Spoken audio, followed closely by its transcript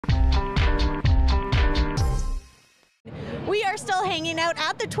We are still hanging out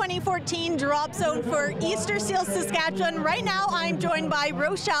at the 2014 drop zone for Easter Seals, Saskatchewan. Right now I'm joined by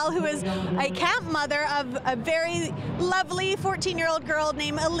Rochelle, who is a camp mother of a very lovely 14-year-old girl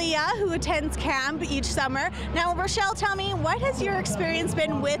named Aaliyah, who attends camp each summer. Now, Rochelle, tell me, what has your experience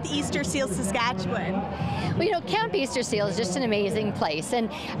been with Easter Seals, Saskatchewan? Well, you know, Camp Easter Seal is just an amazing place, and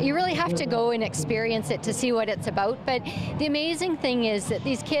you really have to go and experience it to see what it's about. But the amazing thing is that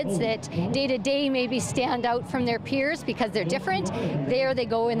these kids that day to day maybe stand out from their peers because they're different, there they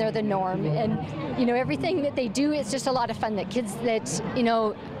go and they're the norm. And, you know, everything that they do is just a lot of fun that kids that, you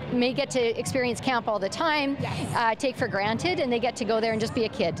know, may get to experience camp all the time, take for granted, and they get to go there and just be a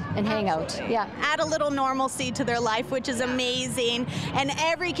kid and hang out. Yeah. Add a little normalcy to their life, which is amazing, and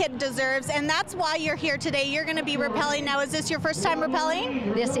every kid deserves, and that's why you're here today. You're going to be rappelling now. Is this your first time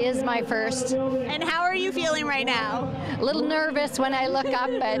rappelling? This is my first. And how are you feeling right now? A little nervous when I look up,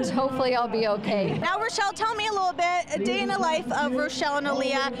 but hopefully I'll be okay. Now, Rochelle, tell me a little bit, a day in the life of Rochelle and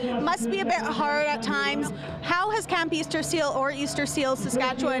Aaliyah must be a bit hard at times. How has Camp Easter Seal or Easter Seal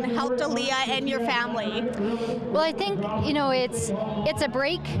Saskatchewan helped Aaliyah and your family? Well, I think, you know, it's a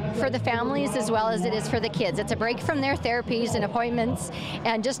break for the families as well as it is for the kids. It's a break from their therapies and appointments,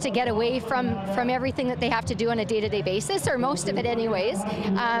 and just to get away from everything that they have to do on a day-to-day basis, or most of it anyways.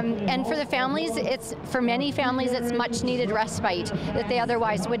 And for the families, for many families, it's much needed respite that they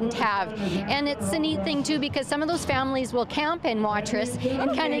otherwise wouldn't have. And it's a neat thing too, because some of those families will camp and watch us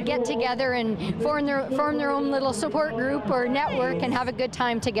and kind of get together and form their own little support group or network and have a good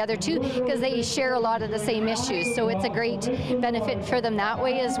time together too, because they share a lot of the same issues. So it's a great benefit for them that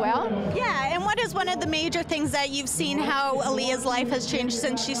way as well. Yeah, and what is one of the major things that you've seen how Aaliyah's life has changed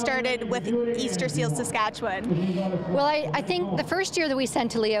since she started with Easter Seals Saskatchewan? Well, I think the first year that we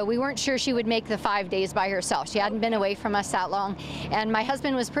sent Aaliyah, we weren't sure she would make the 5 days by herself. She hadn't been away from us that long, and my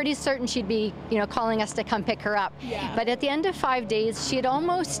husband was pretty certain she'd be, you know, calling us to come pick her up. Yeah. But at the end of 5 days, she had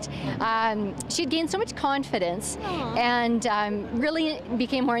almost, she'd gained so much confidence. Aww. And really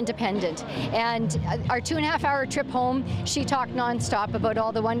became more independent. And our 2.5-hour trip home, she talked nonstop about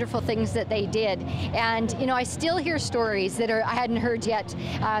all the wonderful things that they did. And, you know, I still hear stories that I hadn't heard yet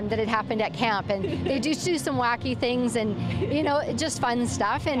that had happened at camp. And they do some wacky things and, you know, just fun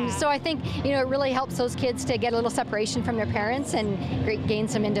stuff. And so I think, you know, it really helps those kids to get a little separation from their parents and gain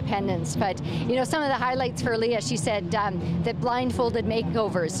some independence. But, you know, some of the highlights for Leah, she said that blindfolded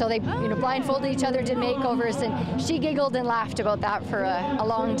makeovers. So they, you know, blindfolded each other, did makeovers, and she giggled and laughed about that for a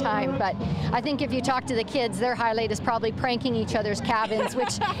long time. But I think if you talk to the kids, their highlight is probably pranking each other's cabins,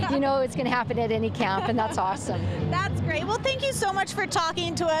 which, you know, it's going to happen at any camp, and that's awesome. That's great. Well, thank you so much for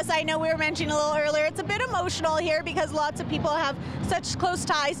talking to us. I know we were mentioning a little earlier, it's a bit emotional here because lots of people have such close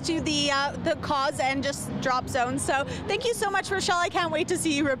ties to the cause and just drop zones. So thank you so much, Rochelle. I can't wait to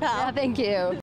see you rappel. Yeah, thank you.